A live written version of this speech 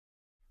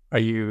Are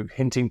you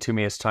hinting to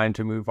me it's time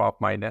to move off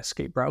my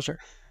Netscape browser?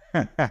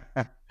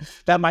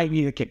 That might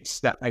be the case.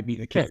 That might be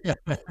the case.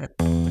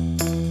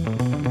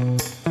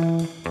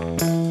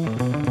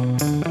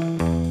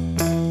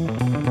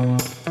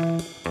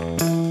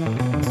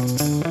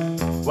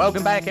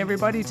 Welcome back,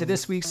 everybody, to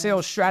this week's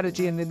Sales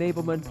Strategy and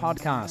Enablement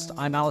Podcast.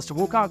 I'm Alistair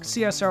Woolcock,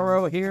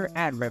 CSRO here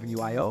at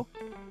Revenue.io,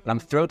 and I'm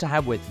thrilled to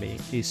have with me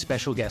a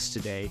special guest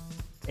today,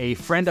 a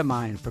friend of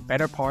mine for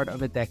better part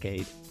of a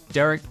decade,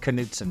 Derek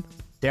Knudsen.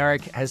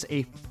 Derek has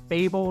a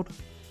fabled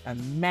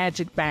and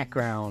magic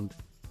background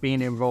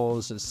being in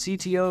roles as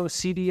CTO,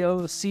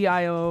 CDO,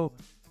 CIO,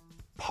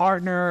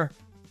 partner,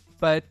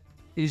 but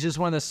he's just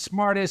one of the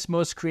smartest,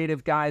 most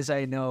creative guys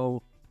I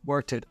know.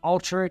 Worked at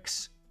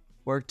Alteryx,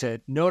 worked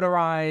at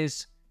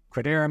Notarize,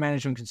 Credera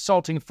Management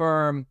Consulting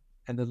Firm,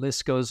 and the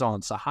list goes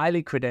on. So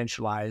highly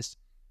credentialized,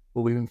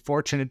 but we've been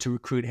fortunate to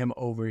recruit him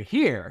over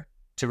here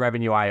to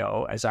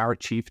Revenue.io as our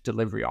Chief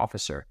Delivery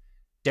Officer.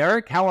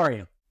 Derek, how are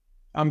you?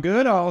 I'm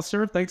good,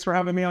 Alistair. Thanks for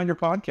having me on your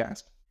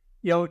podcast.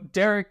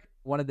 Derek,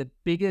 one of the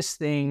biggest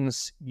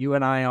things you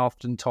and I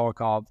often talk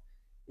of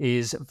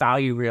is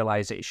value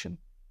realization.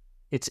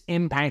 Its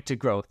impact to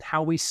growth,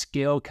 how we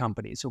scale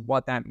companies, and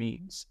what that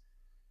means.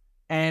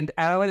 And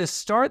I'm going to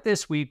start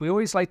this week. We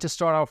always like to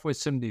start off with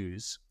some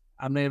news.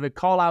 I'm going to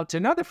call out to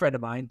another friend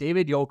of mine,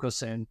 David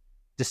Yockelson,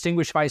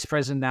 Distinguished Vice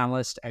President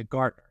Analyst at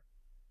Gartner.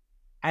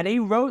 And he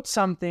wrote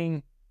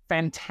something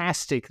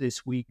fantastic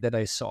this week that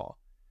I saw.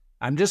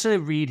 I'm just going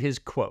to read his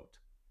quote.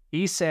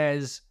 He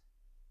says,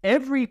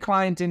 "Every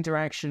client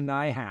interaction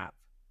I have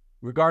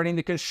regarding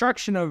the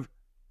construction of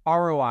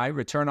ROI,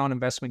 return on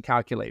investment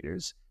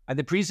calculators, and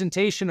the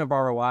presentation of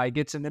ROI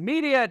gets an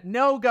immediate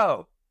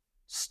no-go.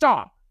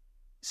 Stop."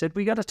 He said,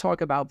 we got to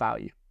talk about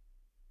value. He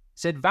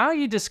said,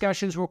 value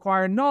discussions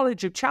require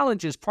knowledge of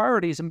challenges,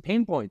 priorities, and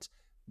pain points.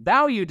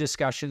 Value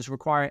discussions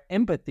require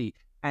empathy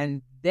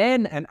and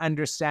then an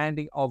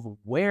understanding of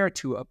where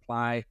to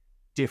apply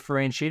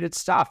differentiated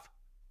stuff,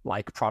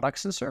 like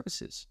products and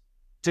services,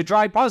 to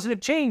drive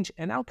positive change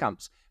and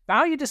outcomes.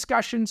 Value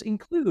discussions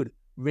include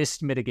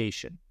risk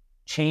mitigation,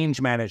 change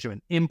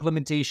management,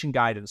 implementation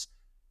guidance.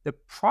 The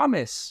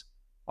promise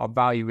of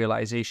value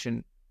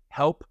realization,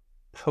 help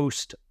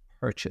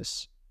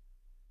post-purchase.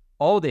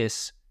 All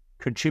this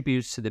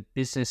contributes to the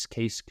business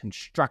case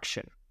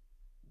construction.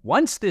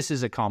 Once this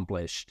is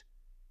accomplished,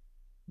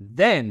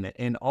 then,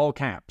 in all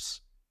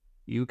caps,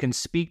 you can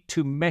speak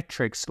to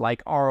metrics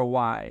like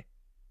ROI,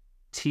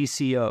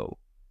 TCO,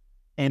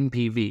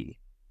 MPV,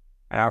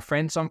 and our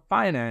friends on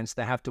finance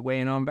that have to weigh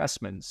in on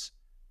investments,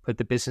 put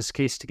the business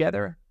case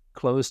together,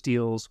 close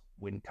deals,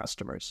 win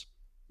customers.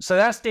 So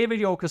that's David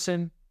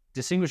Yockelson,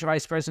 Distinguished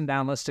Vice President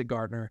Analyst at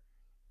Gartner.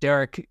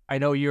 Derek, I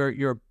know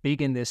you're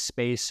big in this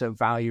space of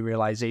value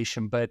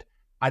realization, but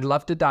I'd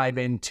love to dive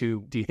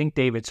into, do you think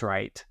David's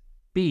right?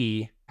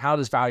 B, how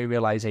does value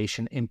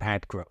realization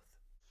impact growth?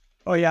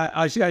 Oh yeah,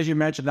 as you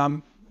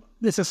mentioned,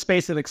 this is a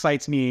space that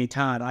excites me a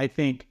ton. I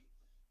think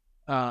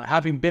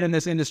having been in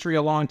this industry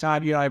a long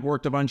time, you and I have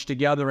worked a bunch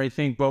together, I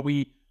think what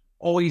we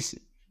always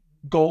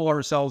goal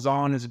ourselves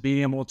on is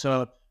being able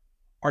to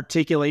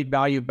articulate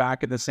value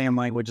back in the same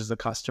language as the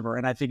customer.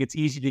 And I think it's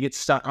easy to get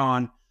stuck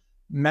on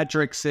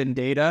metrics and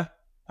data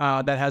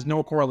that has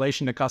no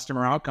correlation to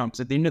customer outcomes.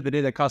 At the end of the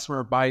day, the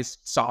customer buys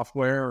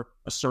software or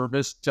a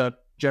service to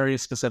generate a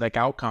specific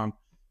outcome.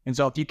 And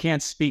so if you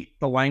can't speak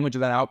the language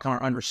of that outcome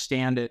or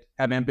understand it,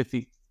 have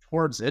empathy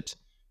towards it,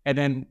 and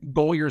then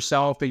goal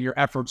yourself and your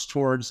efforts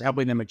towards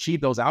helping them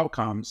achieve those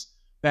outcomes,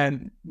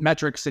 then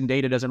metrics and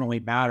data doesn't really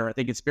matter. I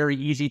think it's very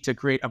easy to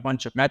create a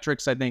bunch of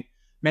metrics. I think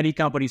many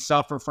companies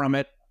suffer from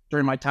it.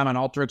 During my time on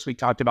Alteryx, we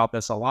talked about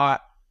this a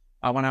lot.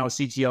 When I was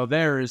CTO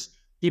there, is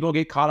people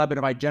get caught up in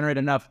if I generate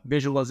enough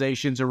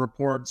visualizations or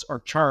reports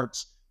or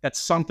charts, that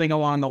something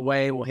along the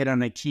way will hit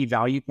on a key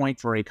value point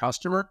for a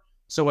customer.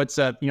 So it's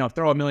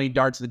throw a million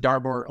darts at the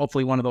dartboard.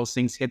 Hopefully one of those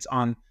things hits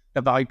on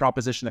the value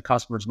proposition the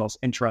customer is most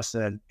interested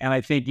in. And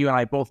I think you and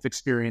I both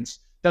experience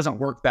doesn't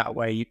work that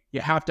way.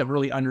 You have to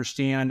really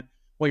understand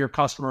what your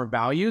customer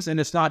values. And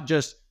it's not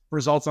just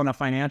results on a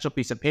financial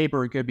piece of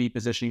paper. It could be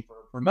positioning for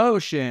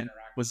promotion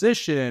or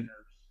acquisition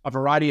or a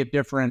variety of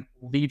different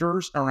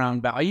levers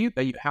around value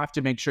that you have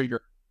to make sure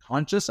you're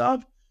conscious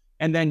of.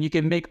 And then you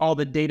can make all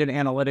the data and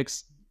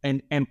analytics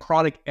and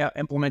product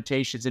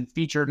implementations and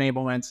feature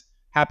enablements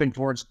happen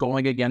towards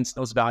going against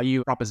those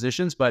value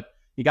propositions. But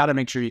you got to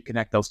make sure you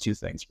connect those two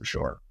things for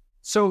sure.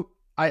 So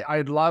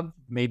I'd love,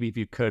 maybe if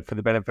you could, for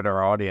the benefit of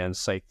our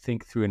audience, like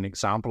think through an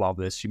example of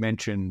this. You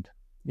mentioned,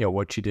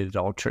 what you did at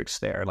Alteryx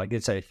there. Like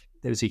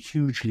there's a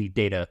hugely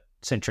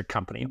data-centric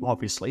company,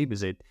 obviously,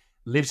 because it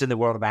lives in the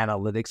world of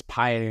analytics,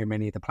 pioneer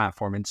many of the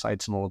platform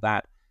insights and all of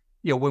that.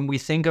 When we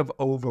think of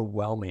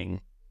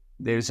overwhelming,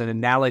 there's an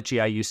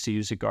analogy I used to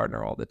use at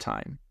Gartner all the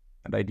time,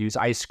 and I'd use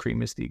ice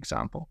cream as the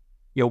example.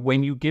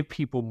 When you give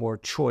people more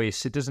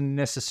choice, it doesn't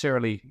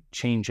necessarily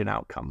change an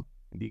outcome.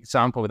 The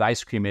example with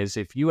ice cream is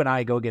if you and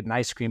I go get an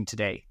ice cream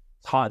today,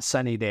 it's a hot,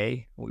 sunny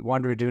day, we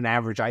wander to do an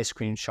average ice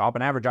cream shop.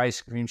 An average ice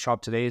cream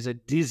shop today is a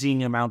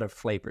dizzying amount of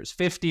flavors,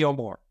 50 or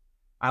more.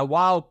 And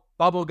while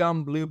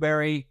bubblegum,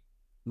 blueberry,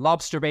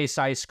 lobster-based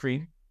ice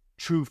cream,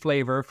 true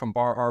flavor from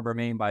Bar Harbor,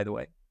 Maine, by the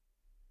way,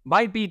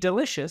 might be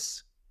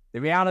delicious.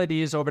 The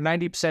reality is over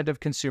 90%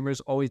 of consumers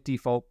always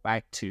default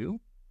back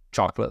to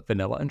chocolate,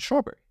 vanilla, and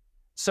strawberry.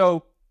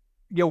 So,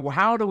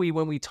 how do we,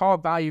 when we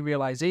talk value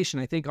realization,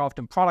 I think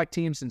often product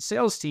teams and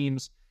sales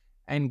teams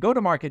and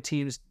go-to-market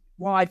teams,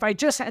 well, if I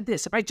just had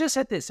this, if I just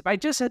had this, if I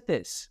just had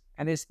this,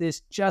 and it's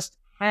this just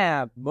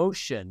have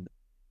motion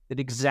that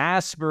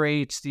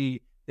exasperates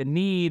the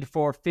need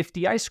for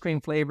 50 ice cream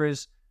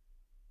flavors,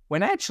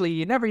 when actually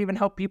you never even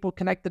help people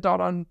connect the dot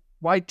on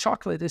why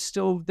chocolate is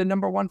still the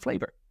number one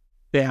flavor.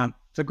 Yeah,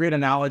 it's a great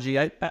analogy.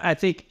 I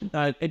think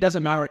it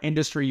doesn't matter what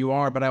industry you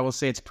are, but I will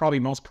say it's probably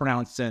most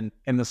pronounced in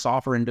the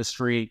software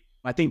industry.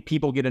 I think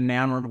people get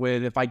enamored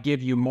with, if I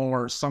give you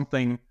more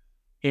something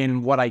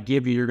in what I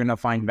give you, you're going to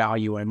find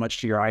value in,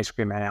 much to your ice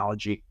cream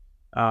analogy.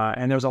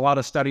 And there's a lot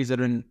of studies that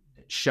have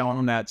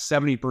shown that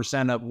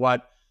 70% of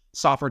what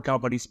software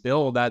companies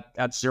build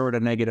at zero to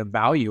negative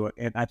value.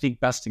 And I think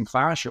best in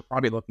class, you're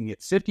probably looking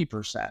at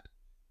 50%.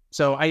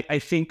 So I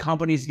think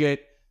companies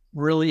get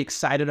really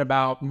excited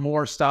about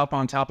more stuff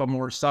on top of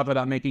more stuff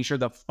without making sure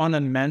the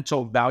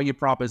fundamental value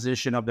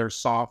proposition of their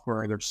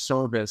software, their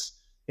service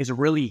is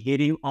really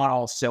hitting on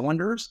all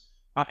cylinders.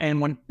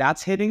 And when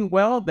that's hitting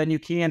well, then you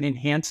can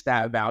enhance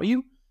that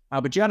value.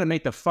 But you got to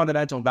make the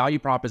fundamental value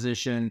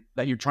proposition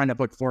that you're trying to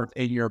put forth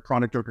in your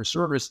product or your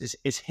service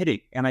is hitting.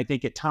 And I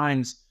think at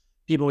times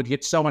people would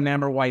get so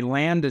enamored why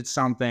landed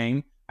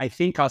something. I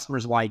think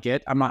customers like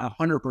it. I'm not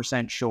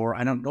 100% sure.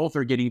 I don't know if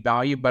they're getting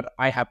value, but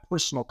I have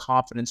personal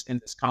confidence in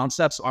this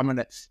concept. So I'm going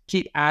to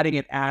keep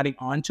adding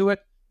onto it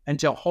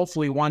until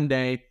hopefully one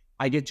day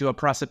I get to a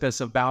precipice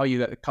of value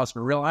that the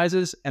customer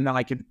realizes, and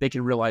then they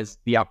can realize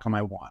the outcome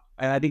I want.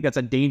 And I think that's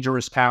a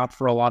dangerous path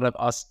for a lot of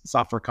us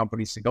software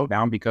companies to go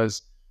down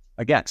because,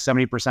 again,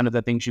 70% of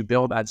the things you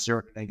build add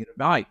zero to negative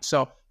value.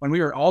 So when we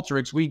were at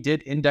Alteryx, we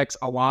did index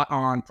a lot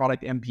on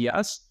product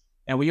NPS.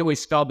 And we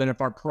always felt that if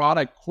our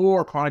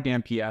core product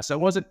NPS, it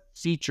wasn't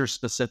feature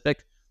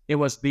specific, it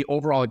was the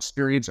overall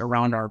experience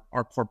around our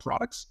core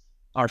products,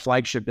 our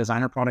flagship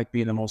designer product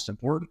being the most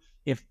important.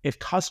 If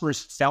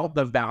customers felt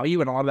the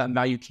value and all of that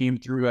value came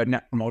through a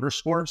net promoter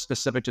score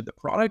specific to the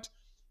product,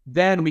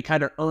 then we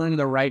kind of earned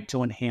the right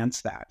to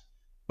enhance that.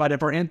 But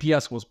if our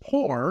NPS was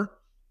poor,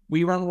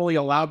 we weren't really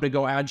allowed to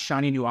go add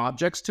shiny new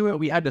objects to it.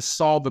 We had to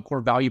solve the core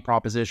value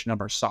proposition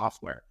of our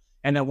software.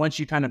 And then once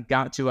you kind of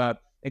got to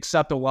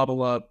accept a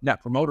level of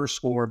net promoter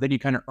score, then you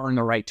kind of earn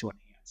the right to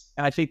enhance.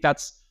 And I think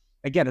that's,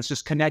 again, it's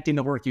just connecting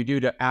the work you do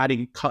to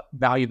adding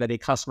value that a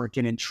customer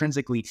can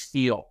intrinsically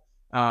feel.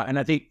 And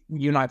I think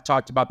you and I have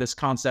talked about this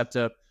concept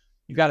of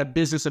you've got a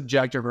business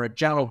objective or a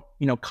general,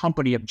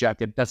 company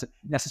objective. It doesn't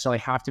necessarily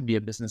have to be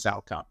a business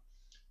outcome.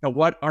 Now,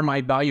 what are my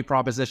value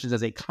propositions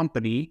as a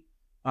company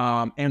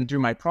and through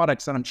my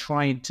products that I'm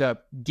trying to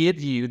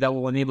give you that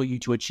will enable you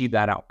to achieve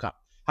that outcome?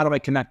 How do I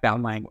connect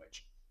that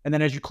language? And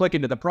then as you click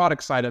into the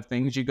product side of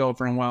things, you go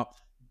from,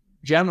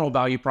 general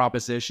value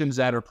propositions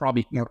that are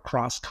probably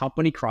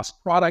cross-company,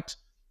 cross-product.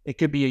 It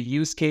could be a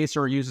use case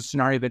or a user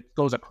scenario that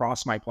goes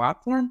across my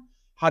platform.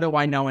 How do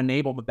I now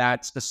enable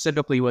that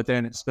specifically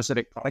within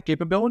specific product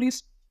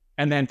capabilities?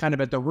 And then kind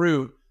of at the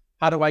root,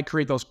 how do I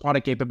create those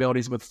product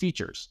capabilities with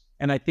features?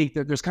 And I think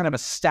that there's kind of a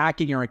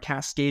stacking or a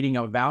cascading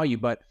of value,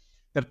 but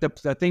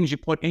the things you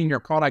put in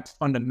your product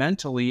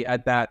fundamentally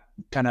at that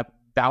kind of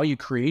value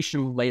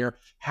creation layer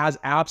has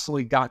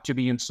absolutely got to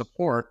be in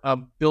support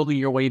of building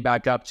your way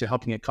back up to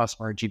helping a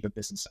customer achieve a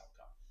business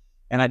outcome.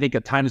 And I think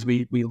at times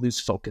we lose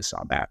focus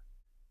on that.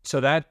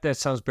 So that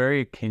sounds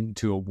very akin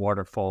to a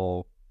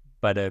waterfall,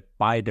 but a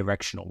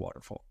bi-directional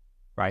waterfall,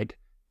 right?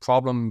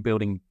 Problem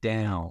building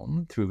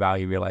down through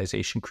value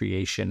realization,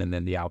 creation, and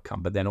then the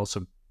outcome, but then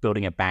also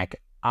building it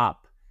back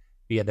up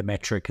via the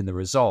metric and the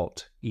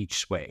result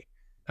each way.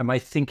 Am I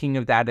thinking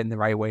of that in the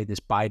right way, this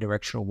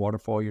bi-directional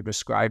waterfall you're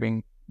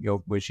describing?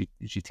 As you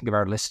think of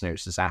our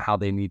listeners, is that how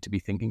they need to be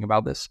thinking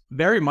about this?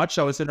 Very much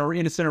so. It's in a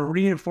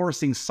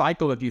reinforcing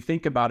cycle if you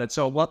think about it.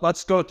 So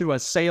let's go through a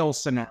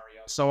sales scenario.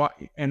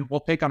 And we'll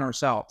pick on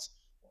ourselves.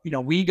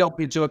 We go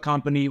into a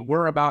company,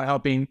 we're about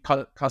helping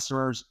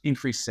customers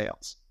increase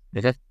sales.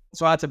 Okay.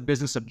 So that's a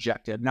business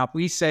objective. Now, if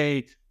we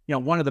say,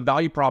 one of the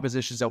value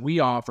propositions that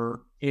we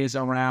offer is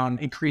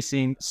around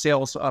increasing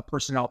sales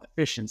personnel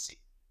efficiency.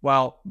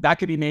 Well, that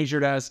could be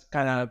measured as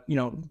kind of,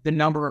 the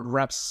number of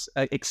reps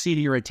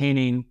exceeding or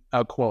attaining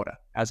a quota,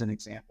 as an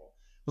example.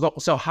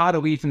 So how do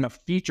we, from a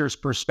features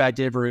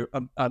perspective or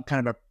a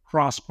kind of a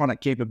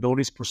cross-product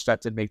capabilities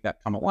perspective, make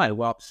that come alive?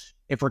 Well,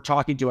 if we're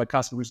talking to a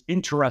customer who's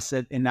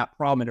interested in that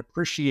problem and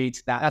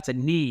appreciates that, that's a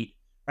need,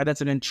 right?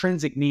 That's an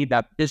intrinsic need.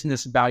 That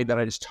business value that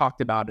I just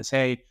talked about is,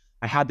 hey,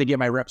 I had to get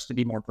my reps to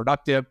be more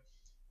productive,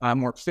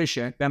 more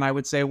efficient. Then I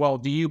would say, well,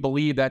 do you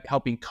believe that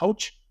helping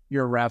coach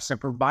your reps and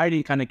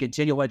providing kind of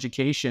continual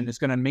education is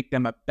going to make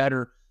them a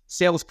better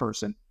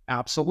salesperson?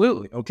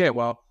 Absolutely. Okay,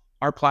 well,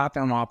 our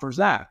platform offers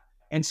that.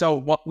 And so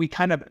what we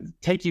kind of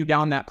take you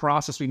down that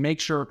process, we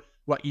make sure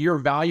what you're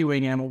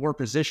valuing and what we're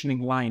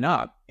positioning line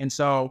up. And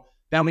so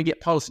Then we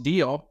get post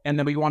deal, and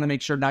then we want to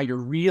make sure now you're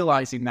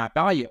realizing that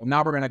value.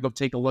 Now we're going to go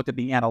take a look at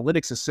the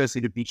analytics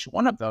associated with each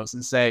one of those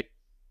and say,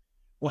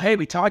 well, hey,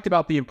 we talked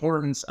about the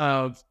importance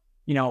of,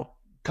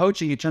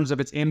 coaching in terms of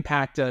its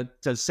impact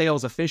to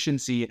sales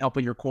efficiency and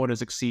helping your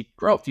quotas exceed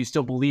growth. Do you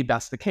still believe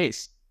that's the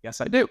case?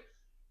 Yes, I do.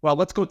 Well,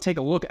 let's go take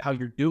a look at how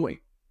you're doing.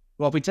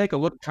 Well, if we take a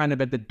look kind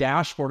of at the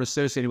dashboard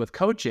associated with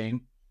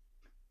coaching,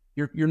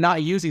 you're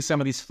not using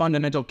some of these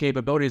fundamental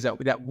capabilities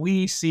that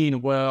we've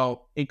seen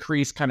will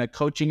increase kind of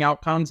coaching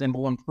outcomes and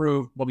will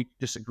improve what we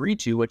just agreed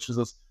to, which is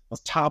those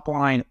top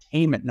line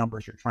attainment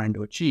numbers you're trying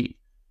to achieve.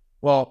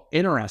 Well,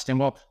 interesting.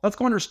 Well, let's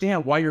go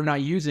understand why you're not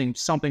using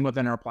something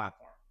within our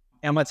platform.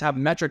 And let's have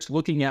metrics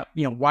looking at,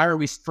 why are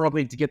we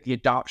struggling to get the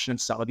adoption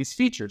of some of these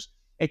features?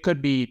 It could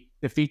be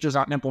the features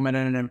aren't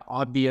implemented in an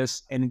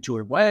obvious and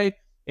intuitive way.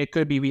 It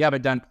could be we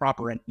haven't done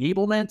proper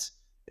enablement.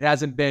 It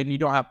hasn't been, you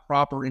don't have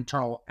proper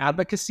internal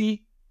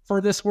advocacy for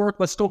this work.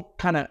 Let's go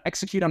kind of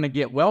execute on the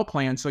get well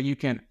plan so you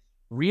can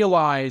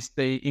realize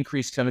the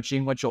increased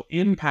coaching, which will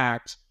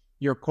impact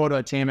your quota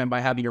attainment by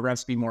having your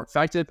reps be more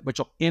effective, which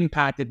will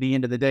impact at the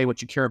end of the day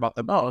what you care about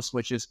the most,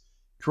 which is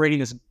creating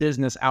this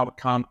business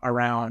outcome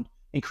around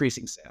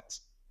increasing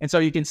sales. And so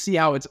you can see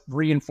how it's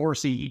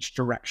reinforcing each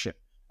direction.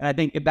 And I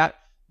think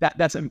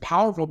that's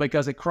powerful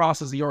because it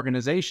crosses the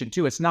organization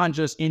too. It's not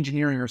just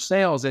engineering or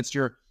sales, it's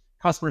your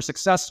customer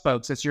success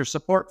folks, it's your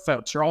support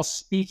folks. You're all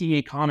speaking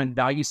a common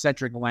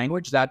value-centric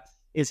language that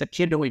is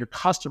akin to what your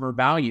customer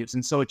values.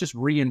 And so it just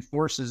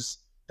reinforces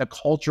the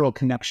cultural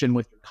connection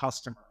with your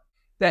customer.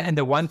 And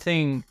the one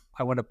thing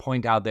I want to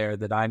point out there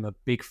that I'm a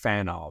big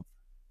fan of,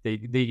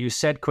 that you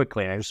said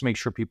quickly, and I just make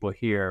sure people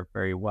hear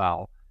very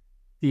well,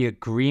 the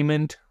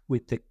agreement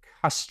with the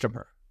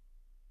customer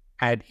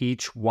at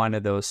each one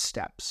of those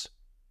steps.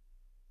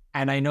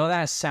 And I know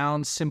that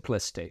sounds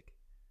simplistic,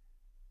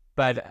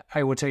 but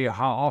I will tell you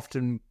how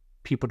often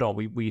people don't.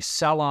 We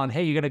sell on,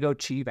 hey, you're going to go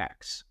achieve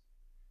X.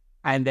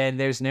 And then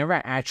there's never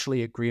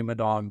actually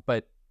agreement on,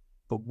 but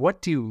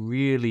what do you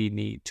really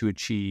need to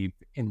achieve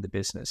in the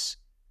business?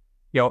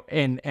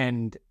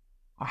 And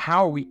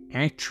how are we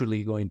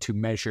actually going to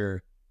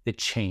measure the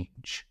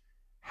change?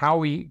 How are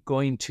we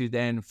going to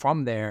then,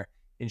 from there,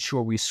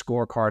 ensure we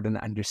scorecard and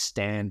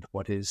understand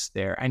what is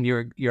there? And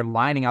you're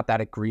lining up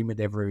that agreement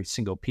every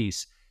single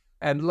piece.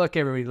 And look,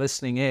 everybody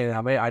listening in,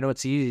 I know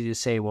it's easy to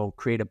say, well,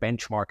 create a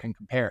benchmark and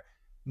compare.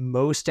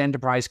 Most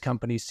enterprise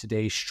companies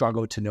today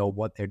struggle to know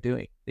what they're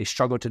doing. They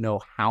struggle to know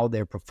how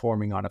they're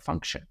performing on a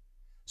function.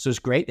 So it's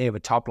great they have a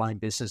top-line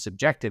business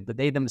objective, but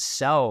they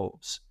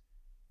themselves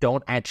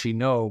don't actually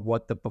know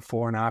what the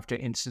before and after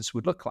instance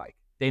would look like.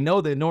 They know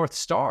the North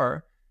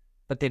Star,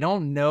 but they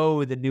don't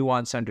know the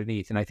nuance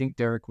underneath. And I think,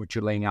 Derek, what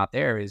you're laying out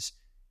there is,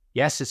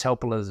 yes, it's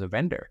helpful as a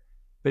vendor,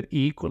 but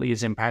equally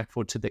as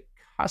impactful to the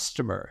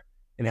customer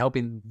in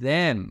helping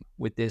them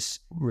with this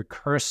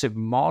recursive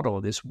model,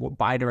 this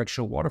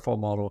bidirectional waterfall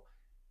model,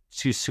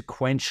 to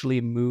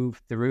sequentially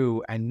move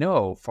through and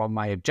know from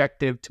my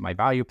objective to my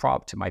value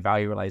prop to my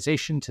value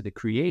realization to the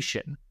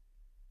creation,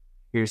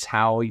 here's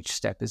how each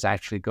step is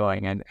actually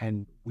going.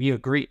 And we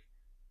agree,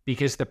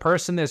 because the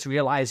person that's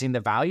realizing the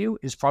value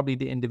is probably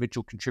the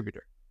individual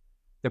contributor.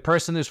 The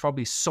person that's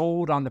probably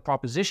sold on the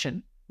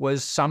proposition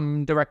was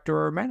some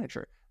director or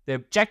manager. The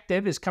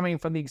objective is coming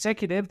from the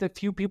executive that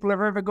few people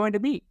are ever going to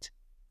meet.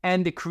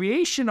 And the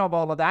creation of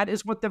all of that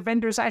is what the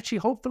vendor's actually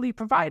hopefully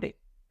providing.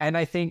 And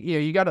I think,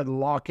 you got to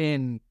lock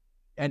in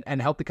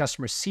and help the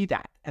customer see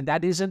that. And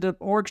that isn't an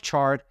org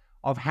chart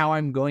of how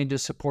I'm going to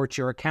support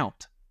your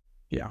account.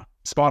 Yeah,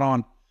 spot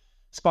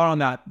on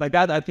that. Like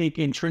that, I think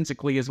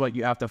intrinsically is what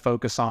you have to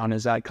focus on,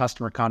 is that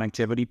customer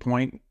connectivity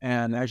point.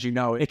 And as you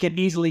know, it can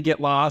easily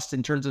get lost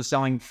in terms of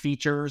selling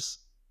features.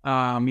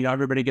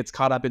 Everybody gets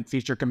caught up in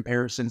feature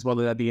comparisons,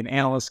 whether that be an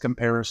analyst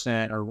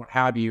comparison or what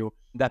have you,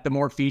 that the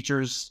more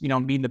features,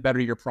 mean the better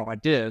your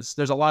product is.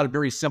 There's a lot of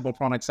very simple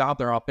products out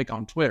there. I'll pick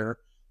on Twitter,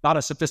 not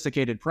a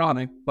sophisticated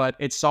product, but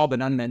it solved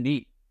an unmet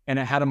need. And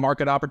it had a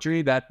market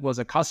opportunity that was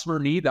a customer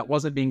need that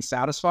wasn't being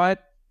satisfied.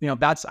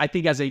 That's, I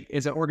think, as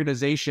an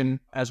organization,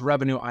 as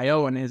Revenue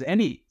IO, and as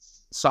any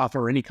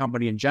software, any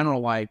company in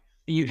general,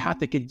 you have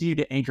to continue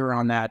to anchor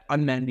on that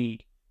unmet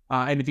need.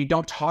 And if you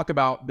don't talk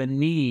about the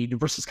need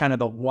versus kind of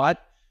the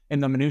what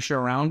and the minutia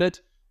around it,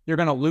 you're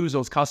going to lose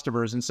those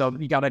customers. And so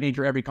you got to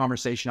anchor every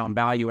conversation on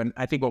value. And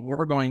I think what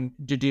we're going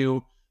to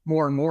do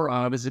more and more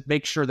of is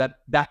make sure that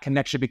that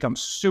connection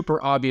becomes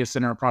super obvious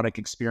in our product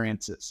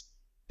experiences.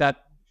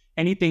 That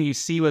anything you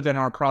see within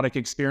our product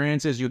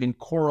experiences, you can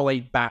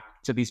correlate back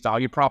to these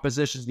value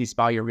propositions, these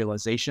value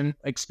realization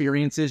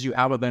experiences you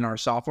have within our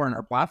software and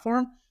our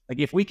platform. Like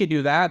if we could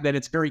do that, then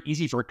it's very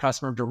easy for a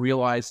customer to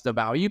realize the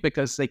value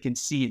because they can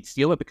see and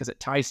feel it, because it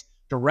ties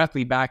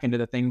directly back into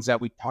the things that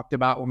we talked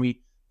about when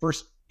we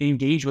first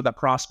engage with a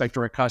prospect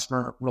or a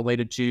customer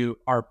related to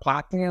our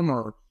platform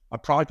or a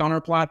product on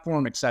our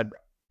platform, et cetera.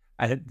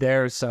 And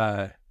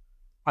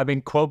I'm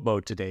in quote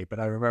mode today, but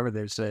I remember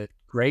there's a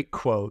great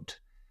quote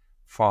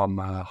from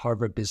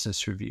Harvard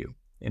Business Review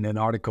in an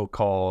article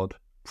called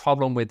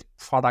Problem with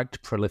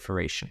Product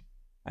Proliferation.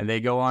 And they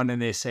go on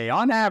and they say,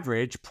 on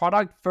average,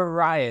 product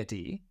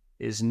variety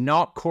is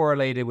not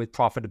correlated with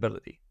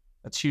profitability.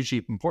 That's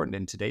hugely important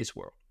in today's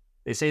world.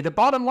 They say the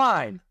bottom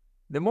line,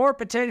 the more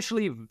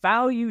potentially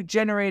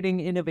value-generating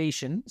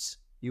innovations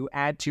you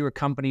add to your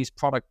company's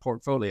product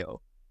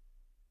portfolio,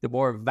 the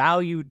more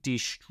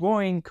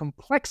value-destroying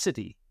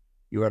complexity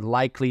you are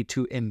likely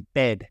to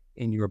embed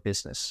in your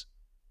business.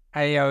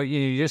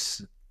 You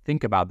just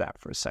think about that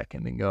for a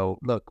second and go,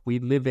 look, we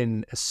live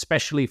in,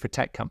 especially for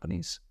tech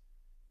companies,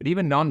 but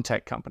even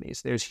non-tech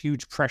companies, there's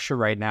huge pressure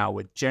right now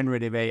with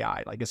generative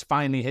AI. Like it's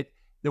finally hit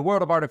the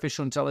world of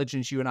artificial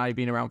intelligence. You and I have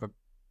been around for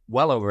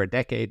well over a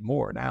decade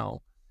more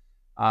now,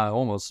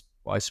 almost,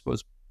 well, I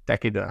suppose,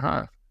 decade and a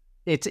half.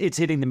 It's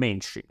hitting the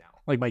mainstream now.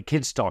 Like my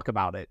kids talk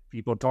about it.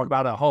 People talk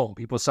about it at home.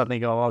 People suddenly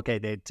go, okay,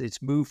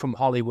 it's moved from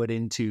Hollywood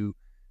into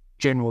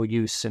general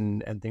use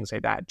and things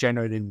like that.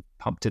 Generative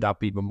pumped it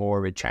up even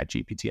more with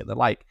ChatGPT and the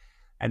like.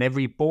 And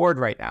every board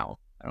right now,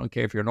 I don't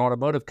care if you're an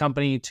automotive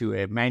company to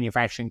a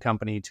manufacturing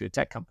company to a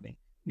tech company,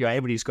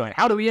 everybody's going,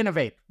 how do we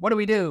innovate? What do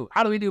we do?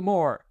 How do we do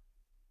more?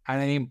 And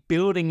I mean,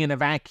 building in a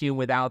vacuum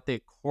without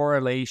the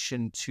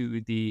correlation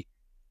to the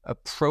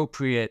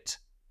appropriate,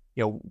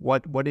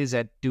 what is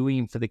that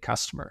doing for the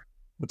customer?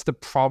 What's the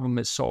problem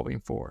it's solving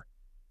for?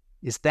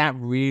 Is that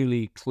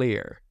really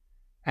clear?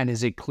 And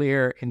is it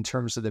clear in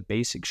terms of the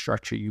basic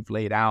structure you've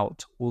laid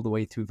out all the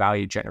way through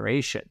value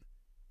generation?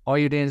 All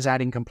you're doing is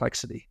adding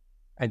complexity.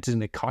 And it's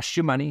going to cost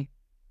you money.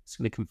 It's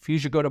going to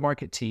confuse your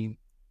go-to-market team.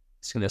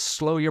 It's going to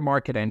slow your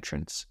market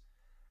entrance.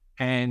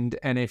 And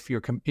if your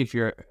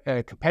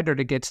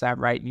competitor gets that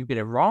right and you get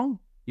it wrong,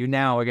 you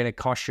now are going to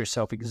cost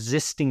yourself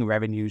existing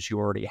revenues you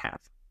already have.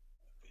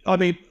 I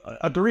mean,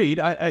 agreed.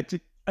 I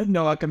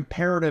know a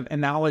comparative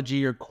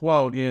analogy or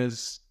quote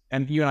is,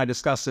 and you and I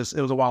discussed this,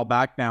 it was a while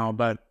back now,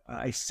 but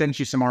I sent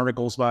you some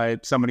articles by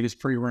somebody who's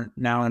pretty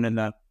renowned in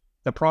the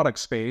product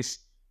space,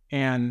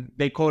 and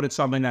they quoted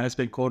something that has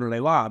been quoted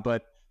a lot.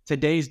 But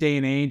today's day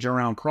and age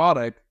around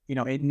product,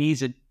 it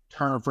needs to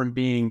turn from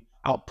being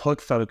output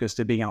focused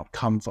to being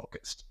outcome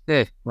focused,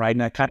 right?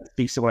 And that kind of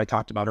speaks to what I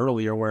talked about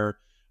earlier, where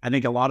I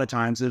think a lot of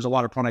times there's a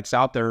lot of products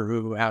out there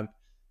who have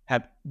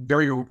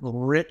very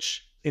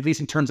rich, at least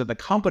in terms of the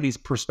company's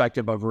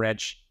perspective of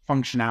rich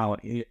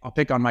functionality. I'll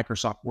pick on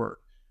Microsoft Word.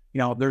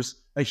 There's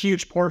a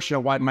huge portion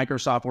of what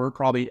Microsoft Word,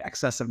 probably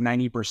excess of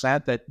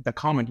 90%, that the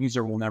common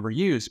user will never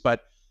use,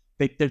 but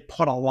they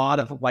put a lot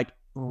of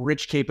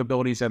rich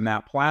capabilities in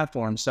that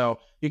platform. So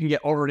you can get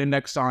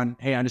over-indexed on,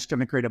 hey, I'm just going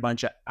to create a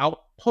bunch of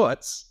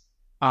outputs,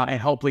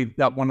 and hopefully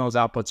that one of those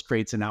outputs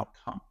creates an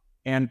outcome.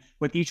 And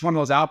with each one of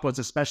those outputs,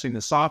 especially in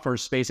the software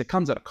space, it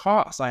comes at a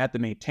cost. I have to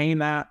maintain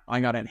that. I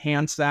got to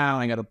enhance that.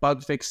 I got to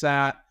bug fix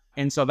that.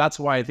 And so that's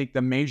why I think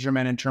the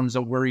measurement in terms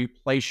of where you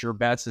place your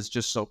bets is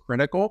just so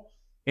critical.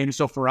 And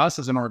so for us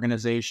as an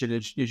organization,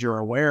 as you're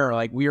aware,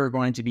 we are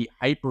going to be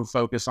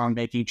hyper-focused on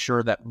making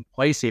sure that we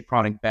place a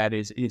product bet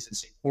is in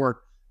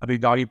support of a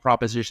value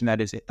proposition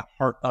that is at the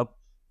heart of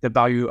the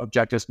value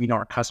objectives we know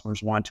our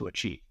customers want to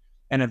achieve.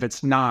 And if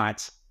it's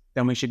not,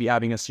 then we should be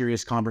having a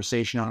serious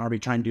conversation on, are we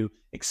trying to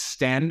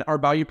extend our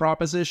value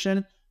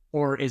proposition,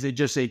 or is it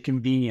just a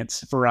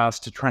convenience for us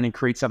to try and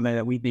create something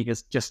that we think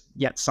is just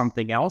yet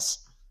something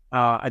else?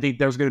 I think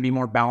there's going to be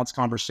more balanced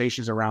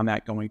conversations around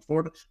that going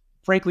forward.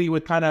 Frankly,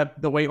 with kind of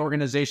the way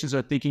organizations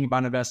are thinking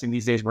about investing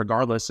these days,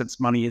 regardless, since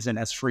money isn't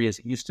as free as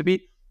it used to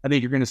be, I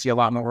think you're going to see a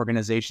lot more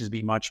organizations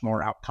be much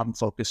more outcome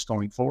focused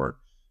going forward.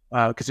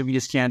 Because if we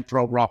just can't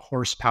throw raw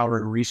horsepower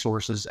and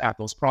resources at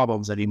those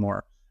problems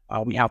anymore,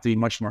 we have to be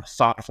much more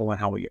thoughtful in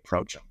how we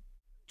approach them.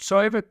 So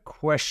I have a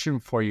question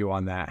for you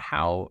on that.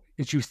 How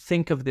did you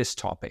think of this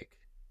topic?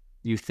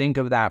 You think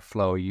of that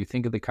flow, you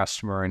think of the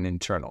customer and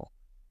internal.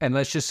 And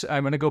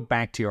I'm going to go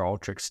back to your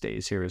Alteryx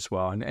days here as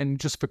well. And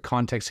just for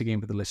context again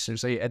for the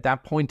listeners, at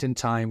that point in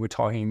time, we're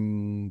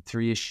talking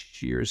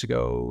 3-ish years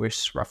ago,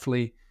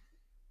 roughly,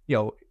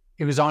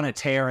 it was on a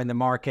tear in the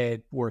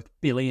market, worth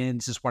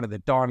billions. It's one of the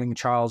darling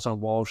childs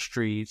on Wall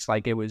Street. It's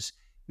like it was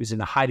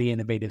in a highly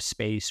innovative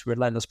space,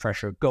 relentless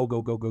pressure, go,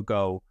 go, go, go,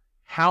 go.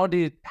 How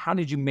did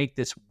you make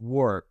this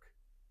work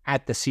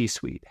at the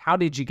C-suite? How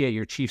did you get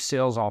your chief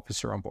sales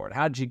officer on board?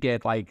 How did you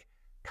get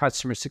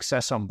customer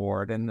success on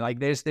board? And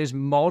there's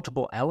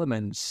multiple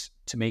elements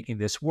to making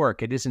this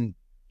work. It isn't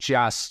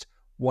just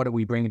what are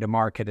we bringing to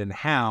market and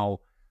how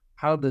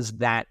does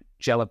that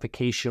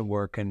jellification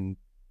work, and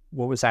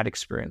what was that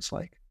experience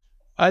like?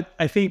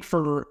 I think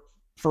for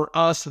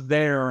us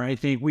there, I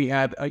think we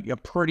had a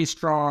pretty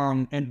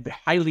strong and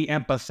highly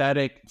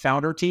empathetic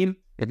founder team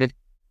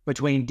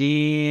between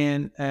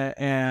Dean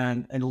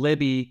and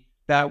Libby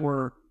that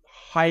were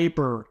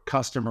hyper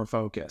customer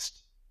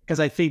focused. Because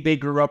I think they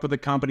grew up with the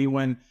company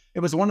when it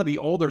was one of the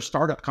older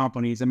startup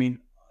companies. I mean,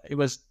 it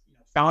was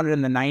founded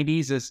in the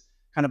 90s as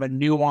kind of a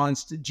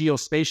nuanced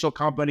geospatial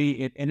company.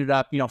 It ended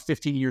up,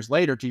 15 years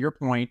later, to your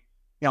point,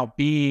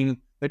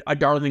 being a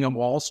darling of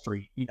Wall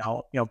Street,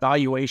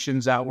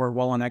 valuations that were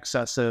well in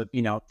excess of,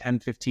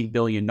 $10-15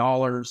 billion.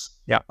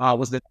 Yeah.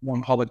 Was the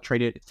one public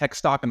traded tech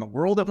stock in the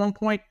world at one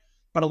point.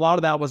 But a lot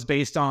of that was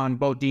based on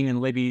both Dean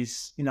and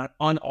Libby's,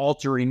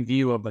 unaltering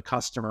view of the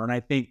customer. And I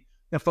think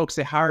the folks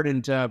they hired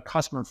into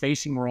customer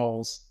facing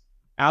roles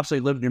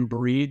absolutely lived and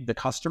breathed the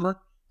customer.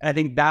 And I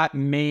think that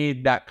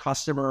made that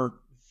customer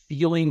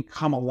feeling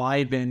come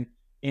alive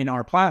in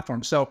our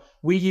platform. So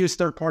we use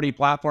third-party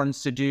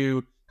platforms to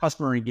do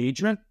customer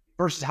engagement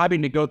versus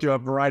having to go through a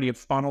variety of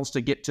funnels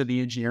to get to the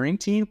engineering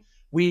team.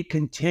 We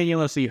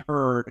continuously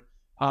heard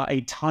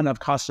a ton of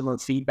customer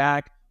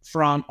feedback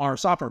from our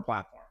software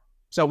platform.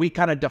 So we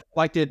kind of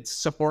deflected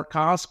support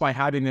costs by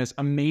having this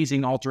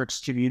amazing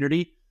Alteryx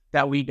community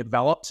that we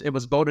developed. It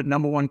was voted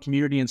 #1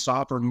 community in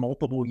software in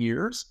multiple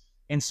years.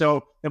 And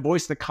so the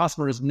voice of the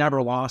customer is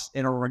never lost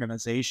in our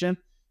organization.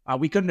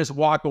 We couldn't just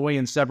walk away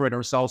and separate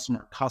ourselves from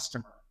our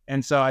customer.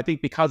 And so I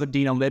think because of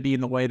Dean and Libby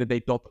and the way that they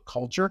built the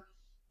culture,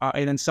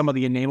 and then some of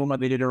the enablement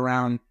they did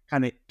around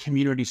kind of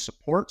community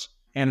support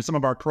and some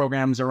of our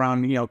programs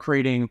around,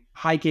 creating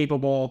high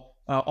capable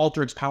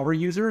Alteryx power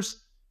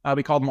users.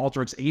 We called them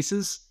Alteryx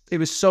Aces. It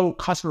was so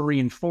customer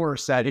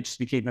reinforced that it just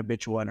became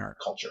habitual in our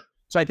culture.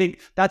 So I think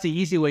that's an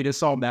easy way to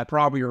solve that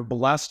problem. You're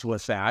blessed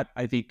with that,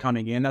 I think,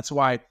 coming in. That's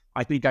why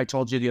I think I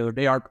told you the other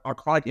day, our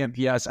product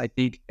NPS, I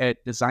think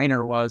at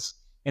Designer was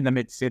in the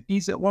mid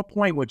 50s at one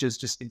point, which is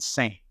just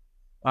insane.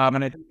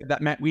 And I think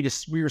that meant we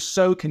were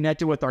so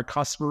connected with our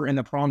customer and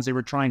the problems they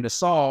were trying to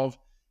solve,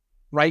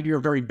 right? We were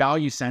very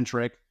value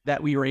centric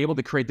that we were able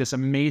to create this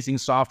amazing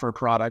software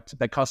product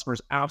that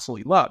customers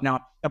absolutely love.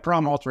 Now, the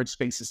problem Alteryx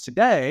faces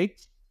today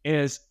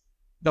is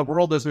the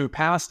world has moved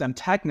past them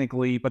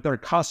technically, but their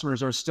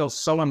customers are still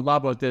so in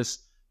love with this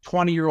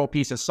 20-year-old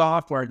piece of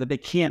software that they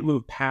can't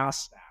move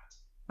past that.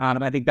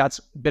 And I think that's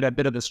been a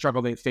bit of the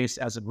struggle they faced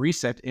as of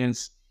recent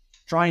is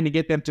trying to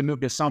get them to move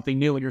to something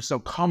new and you're so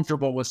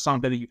comfortable with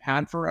something that you've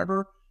had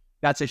forever.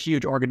 That's a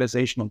huge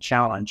organizational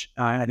challenge.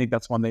 And I think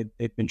that's one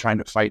they've been trying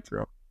to fight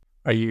through.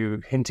 Are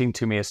you hinting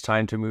to me it's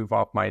time to move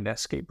off my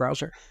Netscape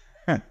browser?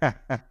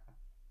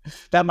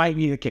 That might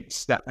be the case.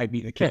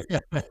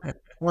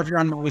 Or if you're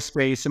on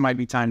MySpace, it might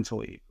be time to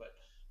leave.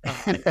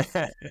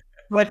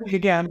 But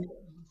again,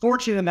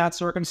 fortunate in that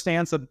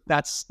circumstance,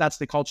 that's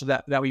the culture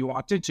that we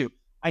walked into.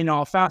 I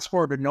know, fast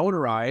forward to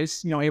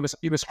Notarize,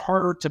 it was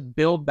harder to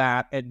build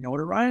that at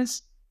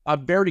Notarize, a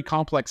very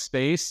complex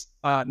space.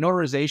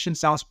 Notarization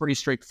sounds pretty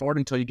straightforward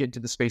until you get into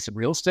the space of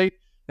real estate.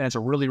 Then it's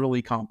a really,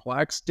 really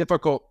complex,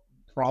 difficult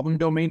problem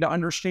domain to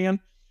understand.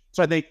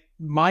 So I think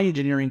my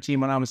engineering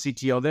team, when I was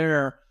CTO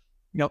there,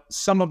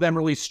 some of them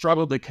really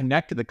struggled to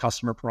connect to the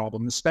customer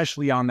problem,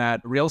 especially on that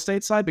real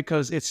estate side,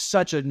 because it's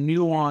such a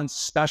nuanced,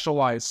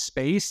 specialized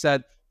space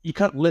that you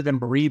couldn't live and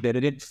breathe it.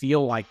 It didn't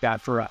feel like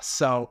that for us.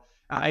 So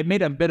it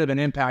made a bit of an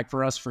impact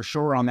for us for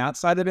sure on that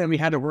side of it. And we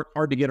had to work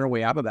hard to get our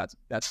way out of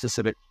that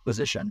specific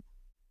position.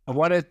 I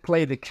want to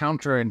play the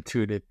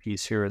counterintuitive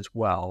piece here as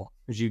well,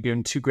 because you've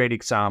given two great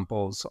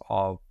examples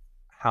of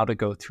how to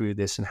go through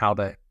this and how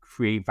to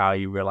create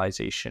value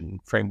realization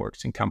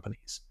frameworks in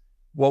companies.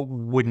 What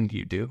wouldn't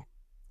you do?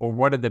 Or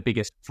what are the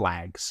biggest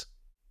flags?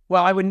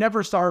 Well, I would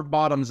never start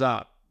bottoms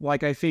up.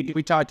 Like I think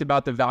we talked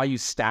about the value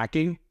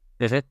stacking.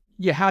 Is it?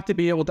 You have to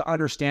be able to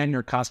understand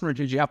your customer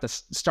because you have to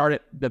start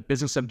at the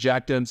business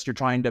objectives you're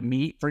trying to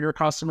meet for your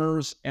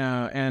customers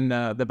and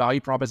the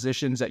value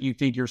propositions that you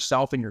think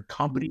yourself and your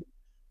company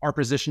are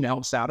positioned to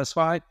help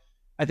satisfy.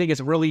 I think it's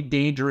really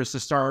dangerous to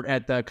start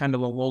at the kind of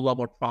the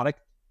low-level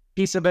product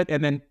piece of it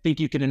and then think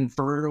you can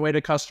infer your way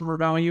to customer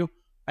value.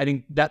 I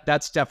think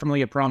that's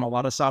definitely a problem a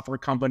lot of software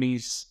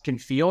companies can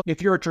feel.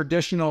 If you're a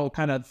traditional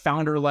kind of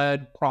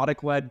founder-led,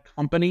 product-led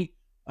company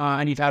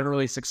and you've had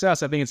early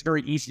success, I think it's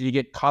very easy to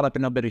get caught up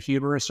in a bit of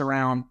hubris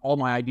around all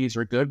my ideas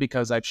are good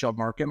because I've shown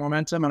market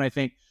momentum. And I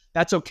think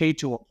that's okay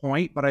to a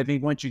point. But I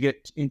think once you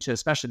get into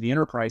especially the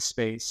enterprise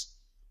space,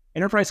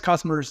 enterprise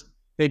customers,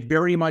 they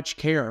very much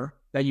care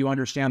that you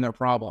understand their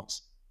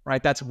problems,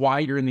 right? That's why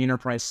you're in the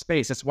enterprise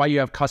space. That's why you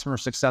have customer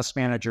success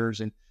managers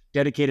and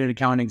dedicated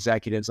account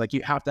executives. Like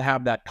you have to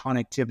have that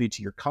connectivity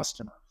to your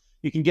customer.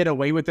 You can get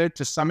away with it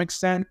to some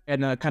extent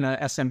in a kind of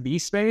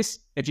SMB space.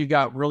 If you've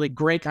got really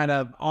great kind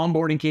of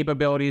onboarding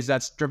capabilities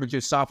that's driven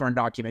through software and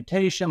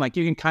documentation, like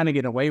you can kind of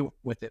get away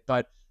with it.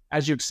 But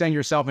as you extend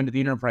yourself into the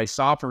enterprise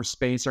software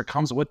space, there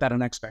comes with that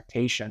an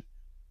expectation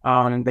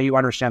and that you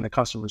understand the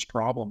customer's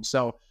problem.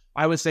 So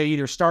I would say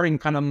either starting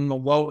kind of on the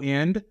low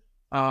end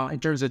in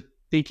terms of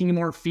thinking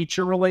more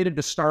feature related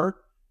to start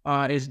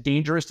is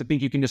dangerous to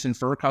think you can just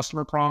infer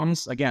customer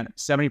problems. Again,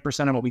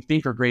 70% of what we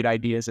think are great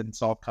ideas and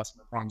solve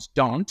customer problems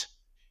don't.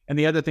 And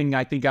the other thing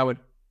I think I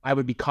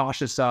would be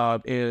cautious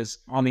of is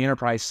on the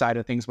enterprise side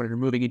of things when you're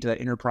moving into that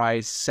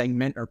enterprise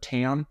segment or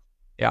TAM.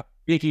 Yeah.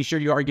 Making sure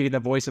you are getting the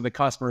voice of the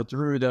customer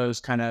through those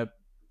kind of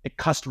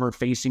customer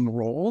facing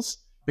roles,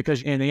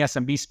 because in the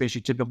SMB space,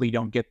 you typically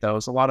don't get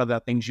those. A lot of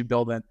the things you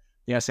build in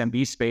the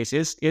SMB space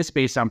is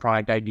based on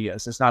product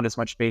ideas. It's not as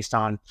much based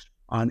on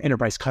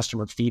enterprise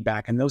customer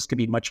feedback, and those can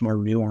be much more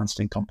nuanced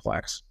and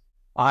complex.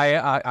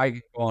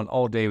 I go on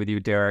all day with you,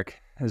 Derek,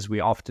 as we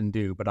often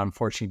do, but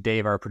unfortunately,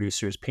 Dave, our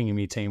producer, is pinging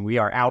me saying we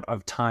are out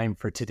of time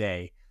for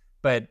today.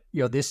 But,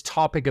 this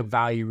topic of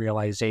value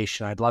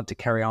realization, I'd love to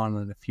carry on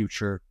in the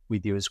future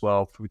with you as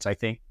well, because I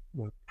think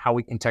how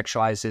we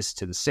contextualize this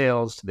to the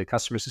sales, to the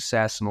customer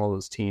success and all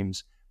those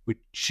teams, we're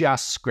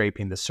just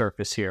scraping the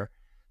surface here.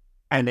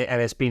 And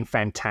it's been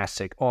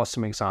fantastic.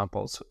 Awesome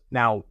examples.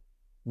 Now,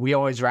 we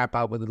always wrap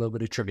up with a little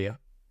bit of trivia.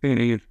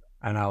 And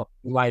I'll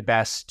do my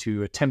best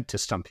to attempt to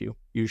stump you.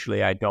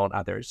 Usually I don't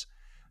others.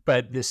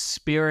 But the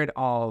spirit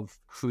of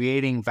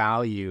creating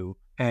value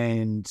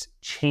and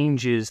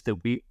changes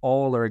that we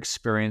all are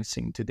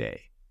experiencing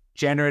today.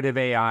 Generative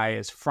AI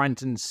is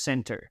front and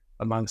center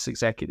amongst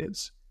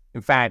executives.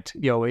 In fact,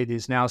 it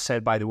is now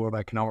said by the World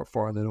Economic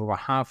Forum that over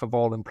half of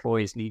all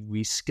employees need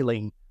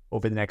reskilling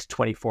over the next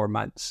 24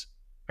 months.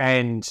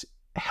 And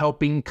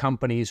helping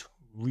companies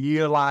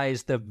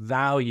realize the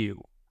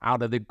value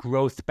out of the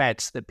growth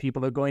bets that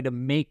people are going to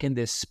make in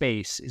this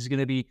space is going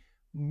to be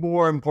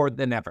more important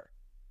than ever,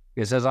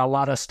 because there's a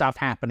lot of stuff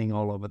happening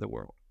all over the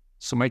world.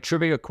 So my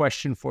trivia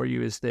question for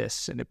you is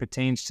this, and it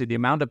pertains to the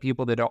amount of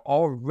people that are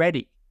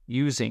already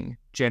using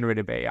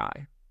generative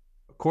AI.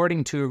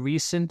 According to a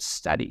recent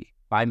study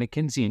by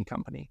McKinsey &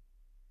 Company,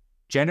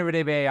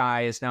 generative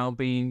AI is now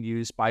being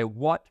used by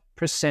what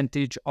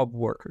percentage of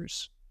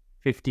workers?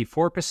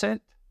 54%,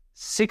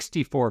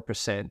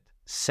 64%,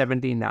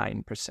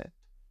 79%.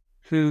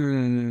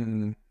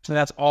 So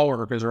that's all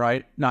workers,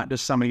 right? Not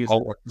just somebody who's in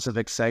a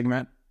specific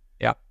segment.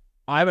 Yeah.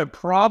 I would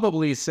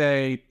probably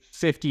say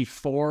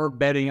 54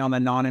 betting on the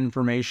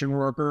non-information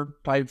worker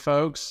type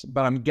folks,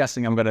 but I'm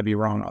guessing I'm going to be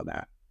wrong on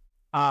that.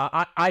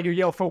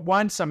 For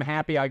once, I'm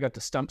happy I got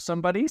to stump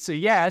somebody. So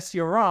yes,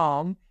 you're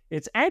wrong.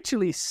 It's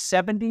actually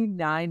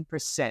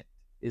 79%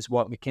 is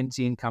what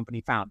McKinsey &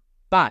 Company found.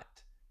 But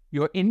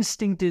your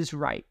instinct is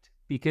right,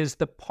 because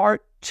the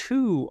part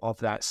 2 of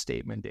that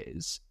statement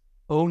is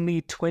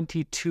only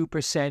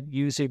 22%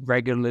 use it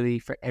regularly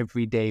for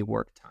everyday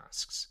work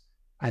tasks.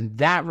 And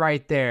that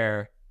right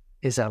there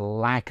is a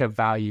lack of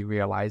value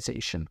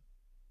realization.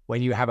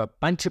 When you have a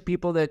bunch of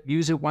people that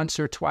use it once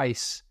or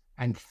twice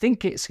and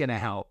think it's going to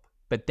help,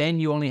 but then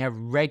you only have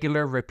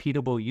regular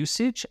repeatable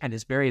usage and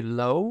it's very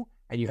low,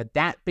 and you had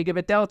that big of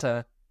a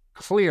delta,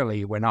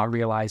 clearly we're not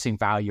realizing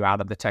value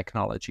out of the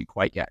technology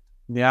quite yet.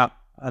 Yeah,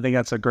 I think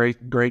that's a great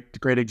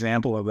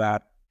example of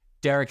that.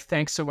 Derek,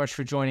 thanks so much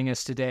for joining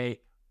us today.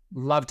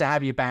 Love to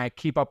have you back.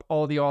 Keep up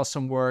all the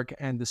awesome work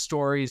and the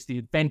stories, the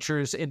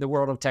adventures in the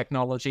world of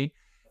technology.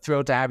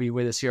 Thrilled to have you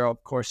with us here,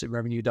 of course, at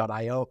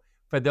revenue.io.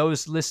 For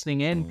those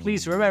listening in,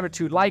 please remember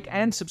to like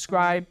and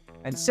subscribe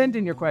and send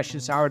in your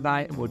questions to Howard and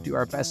I, and we'll do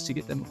our best to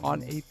get them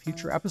on a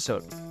future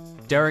episode.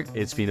 Derek,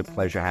 it's been a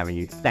pleasure having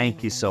you.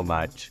 Thank you so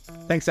much.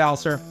 Thanks,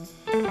 Alistair.